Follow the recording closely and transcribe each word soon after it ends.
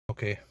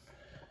Okay,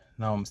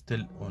 now I'm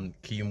still on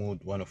key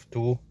mode 1 of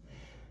 2,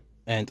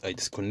 and I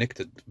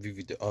disconnected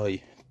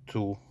VVDI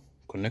to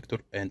connector,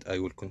 and I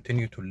will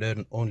continue to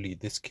learn only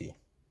this key.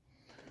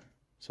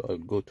 So I'll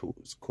go to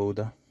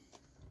Skoda.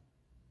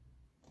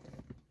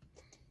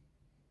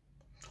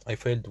 I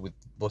failed with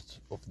both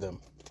of them.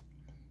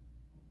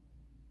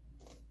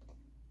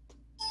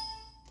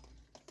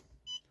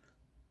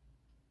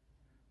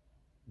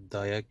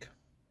 Diag.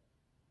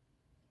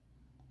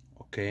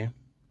 Okay.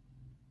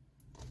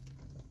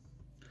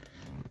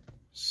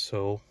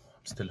 So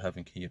I'm still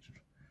having here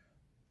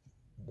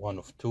 1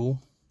 of 2.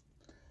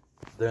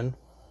 Then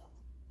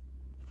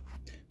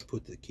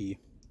put the key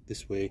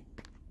this way.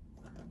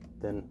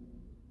 Then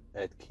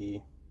add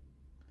key.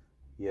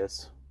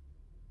 Yes.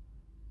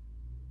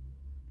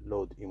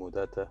 Load emo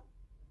data.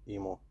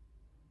 Emo.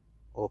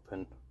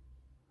 Open.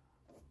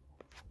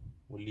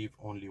 We'll leave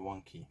only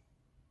 1 key.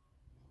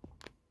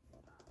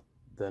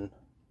 Then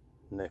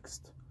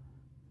next.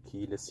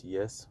 Keyless,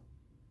 yes.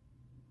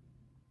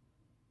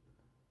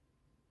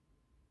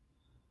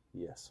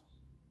 Yes.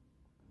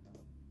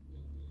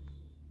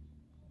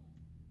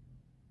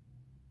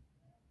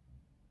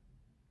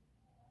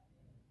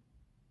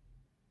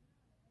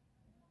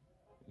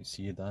 You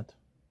see that?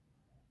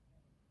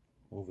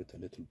 Move it a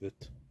little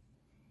bit.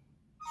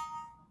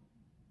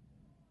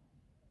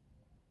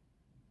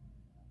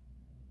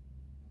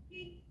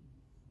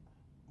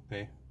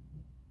 Okay.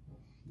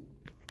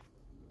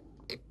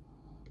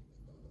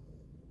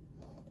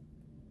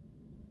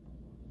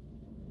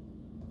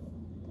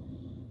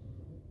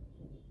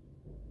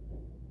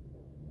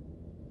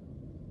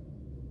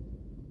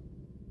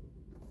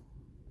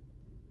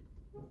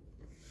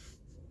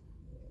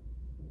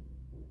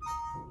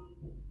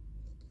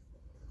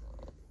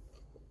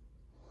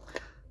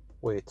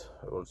 Wait,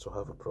 I also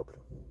have a problem.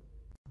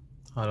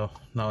 Hello,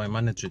 now I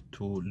managed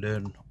to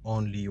learn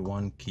only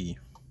 1 key.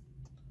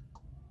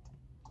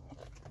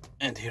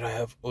 And here I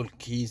have all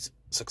keys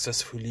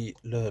successfully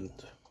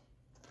learned.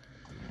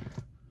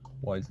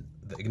 While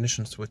the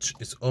ignition switch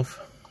is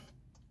off,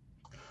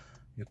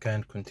 you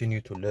can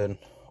continue to learn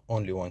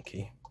only 1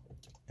 key.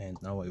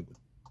 And now I will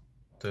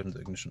turn the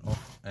ignition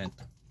off and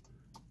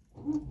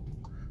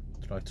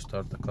try to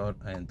start the car,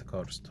 and the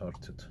car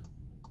started.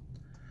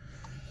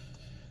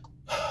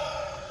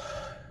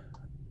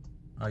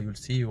 I will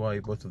see why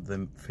both of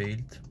them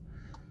failed,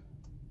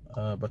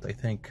 but I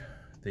think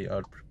they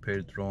are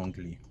prepared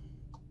wrongly.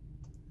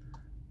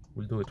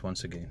 We'll do it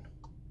once again.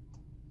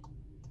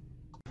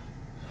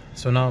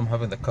 So now I'm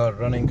having the car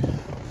running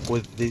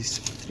with these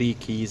 3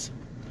 keys,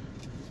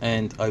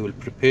 and I will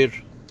prepare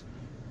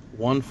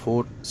one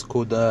for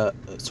Skoda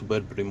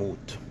Superb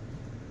Remote.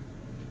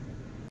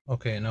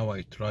 Okay, now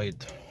I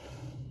tried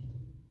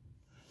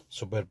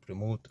Superb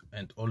Remote,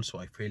 and also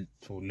I failed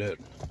to learn,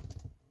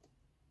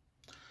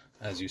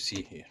 as you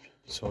see here.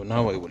 So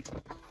now I will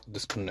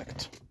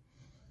disconnect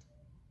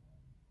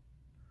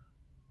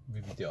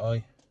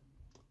VVDI.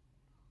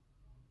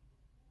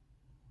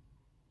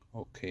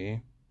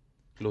 Okay,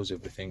 close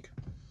everything,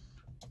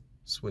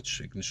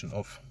 switch ignition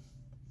off,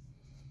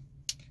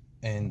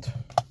 and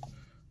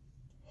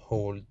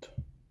hold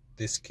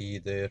this key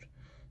there,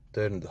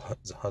 turn the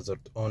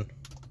hazard on,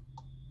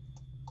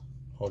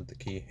 hold the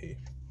key here.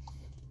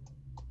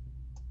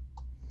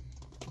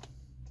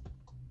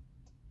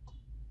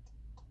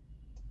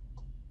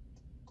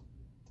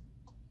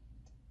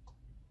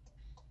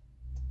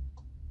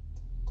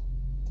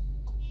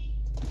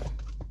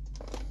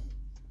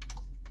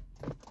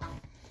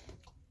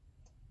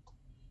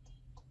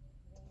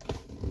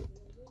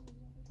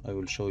 I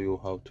will show you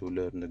how to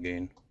learn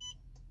again.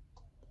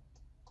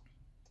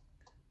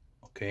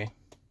 Okay,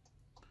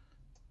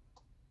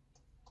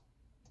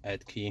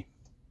 add key,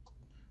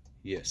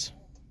 yes.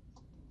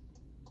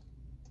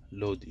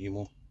 Load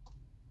emo,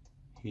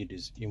 here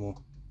is emo,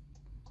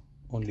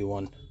 only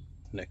 1.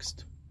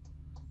 Next,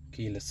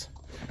 keyless.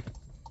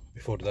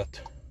 Before that,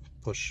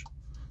 push,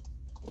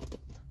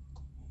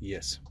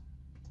 yes.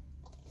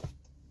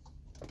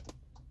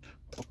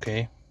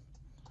 Okay.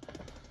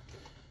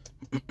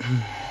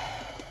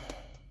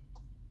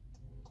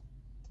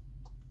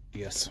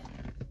 Yes.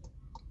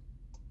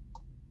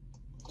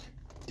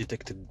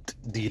 Detected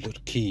dealer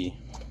key.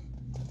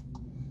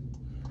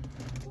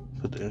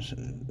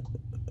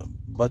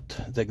 But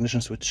the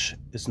ignition switch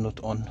is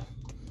not on.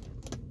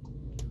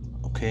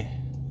 Okay,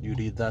 you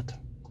read that?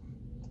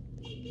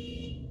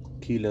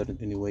 Key learned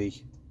anyway.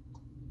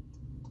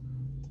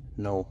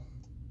 No.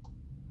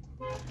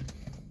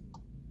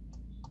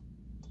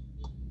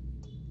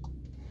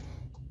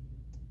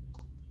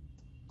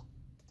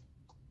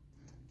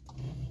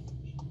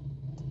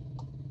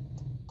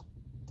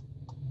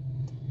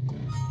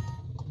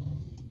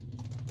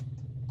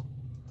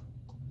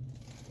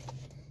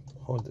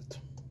 Hold it.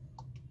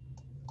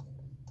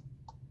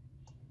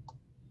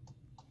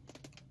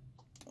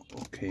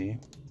 Okay.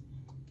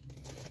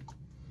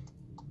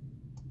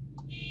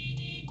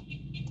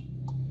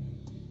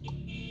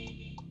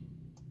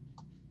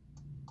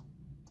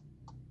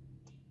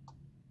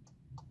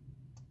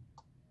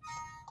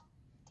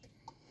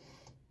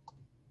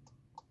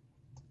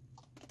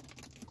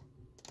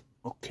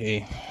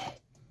 Okay.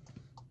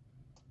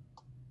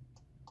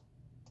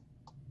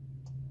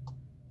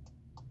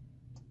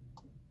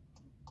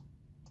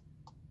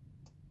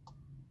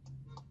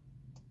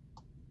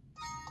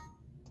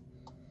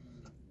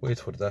 Wait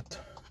for that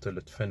till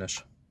it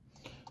finish.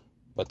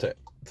 But the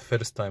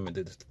first time I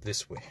did it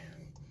this way.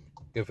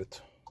 Give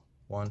it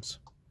once,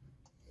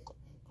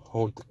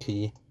 hold the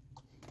key,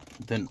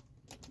 then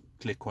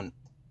click on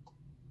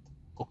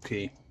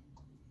OK.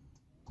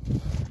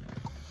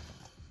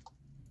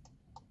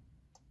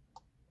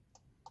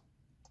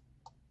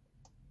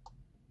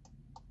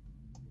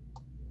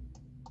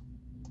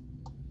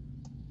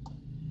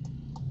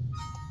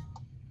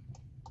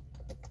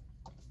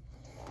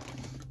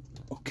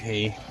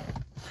 Okay,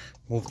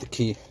 move the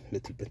key a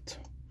little bit.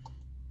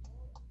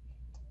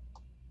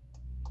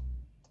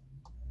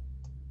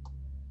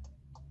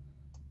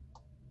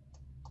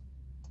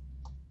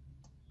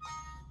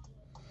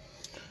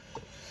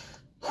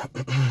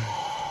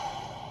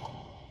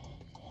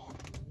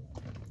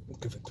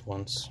 Give it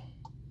once.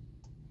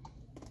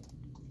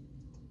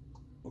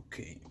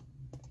 Okay.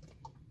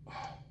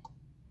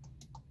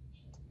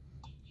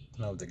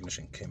 Now the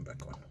ignition came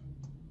back on.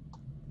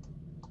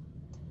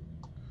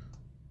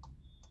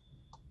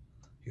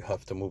 You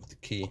have to move the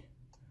key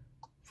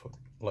for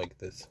like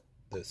this.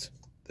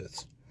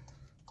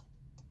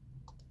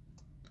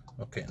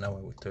 Okay, now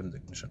I will turn the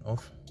ignition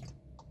off.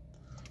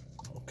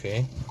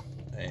 Okay,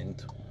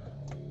 and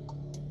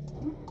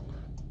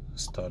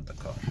start the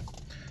car.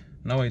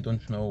 Now I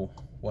don't know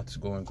what's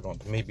going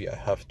wrong. Maybe I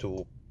have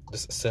to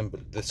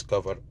disassemble this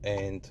cover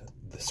and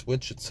the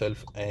switch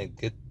itself and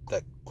get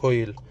the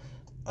coil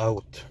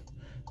out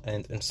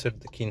and insert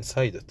the key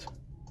inside it.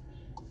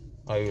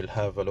 I will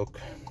have a look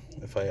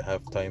if I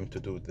have time to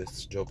do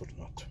this job or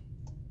not.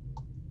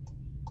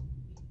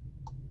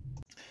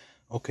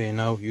 Okay,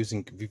 now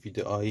using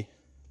VVDI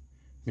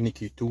mini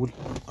key tool,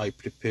 I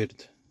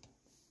prepared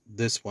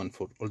this one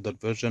for older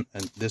version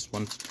and this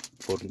one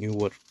for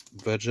newer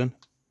version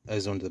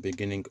as on the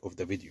beginning of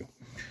the video.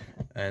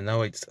 And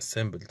now it's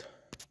assembled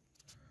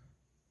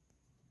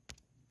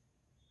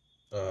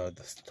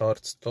the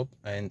start stop,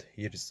 and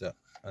here is the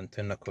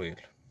antenna coil.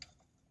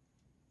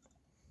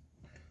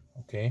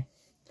 Okay,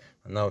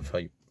 and now if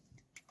I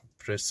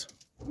press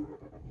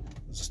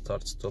the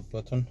start stop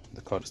button,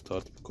 the car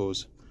starts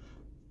because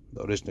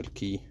the original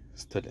key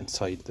is still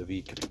inside the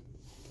vehicle.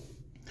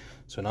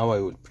 So now I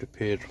will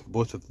prepare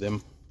both of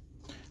them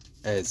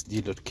as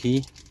dealer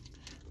key,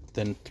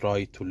 then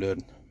try to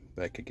learn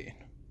back again.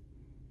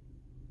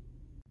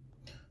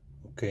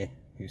 Okay,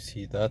 you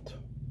see that,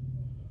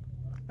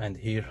 and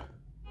here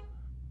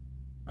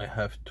I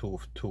have 2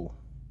 of 2.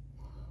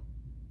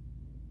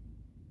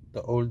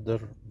 The older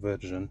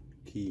version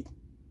key,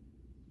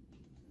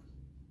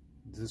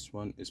 this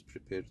one is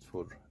prepared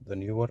for the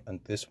newer and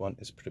this one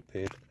is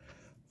prepared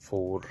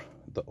for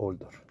the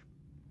older.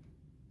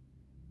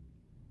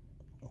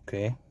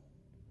 Okay,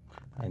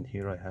 and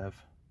here I have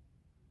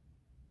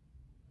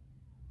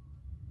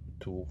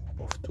 2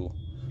 of 2.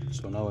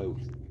 So now I will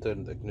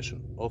turn the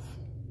ignition off.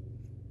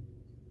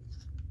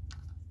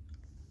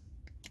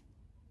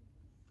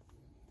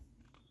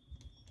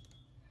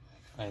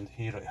 And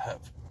here I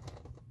have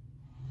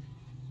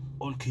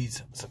all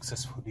keys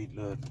successfully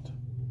learned.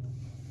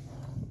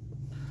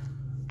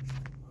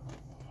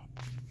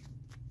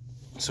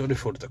 Sorry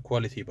for the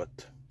quality,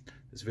 but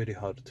it's very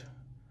hard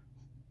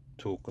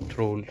to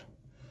control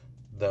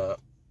the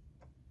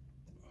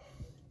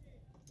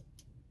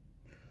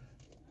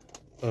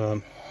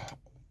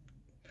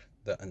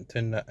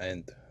antenna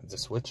and the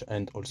switch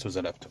and also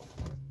the laptop.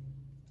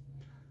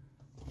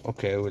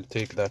 Okay, I will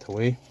take that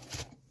away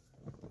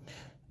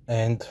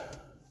and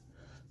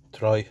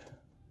try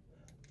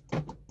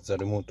the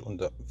remote on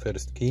the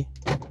first key,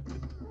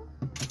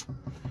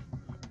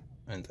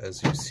 and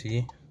as you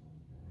see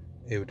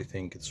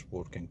everything is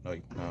working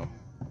right now.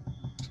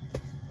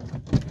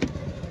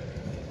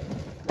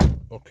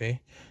 Okay,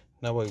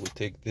 now I will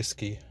take this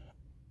key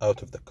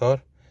out of the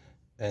car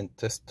and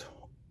test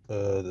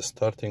the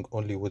starting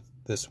only with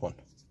this one.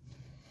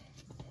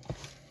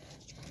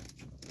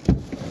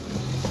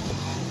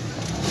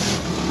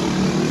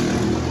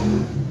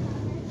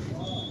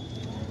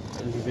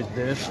 I'll leave it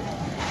there.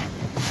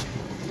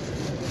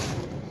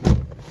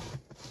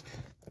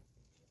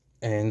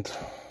 And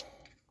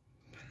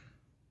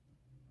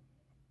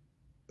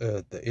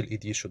the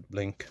LED should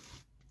blink.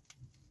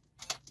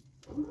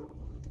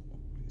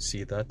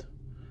 See that?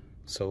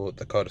 So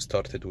the car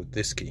started with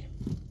this key.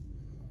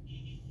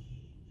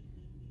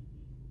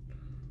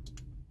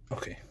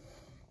 Okay,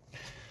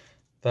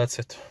 that's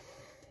it.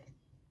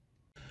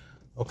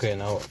 Okay,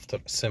 now after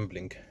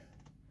assembling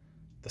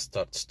the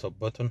start stop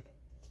button,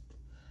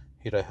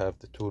 here I have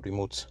the 2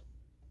 remotes.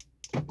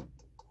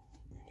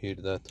 Hear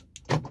that?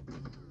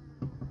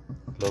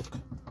 Lock,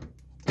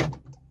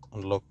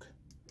 unlock,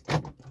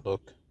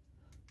 lock,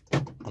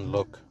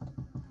 unlock.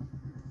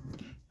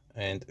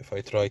 And if I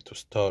try to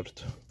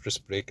start, press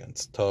brake and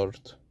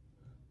start,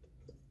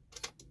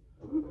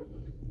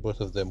 both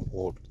of them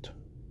worked.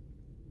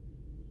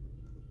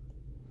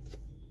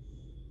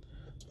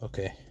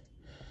 Okay,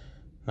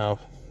 now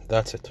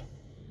that's it.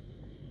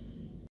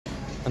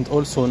 And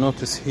also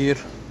notice here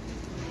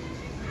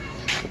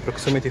the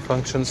proximity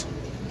functions.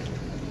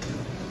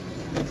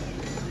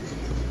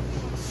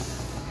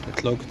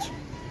 It locked.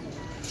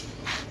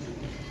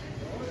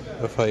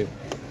 If I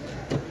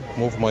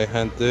move my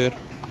hand there,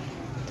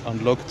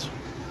 unlocked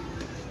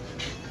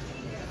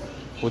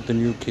with the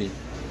new key.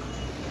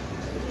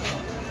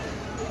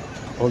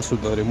 Also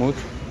the remote.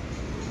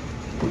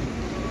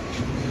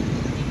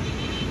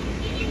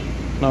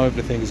 Now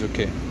everything is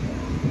okay.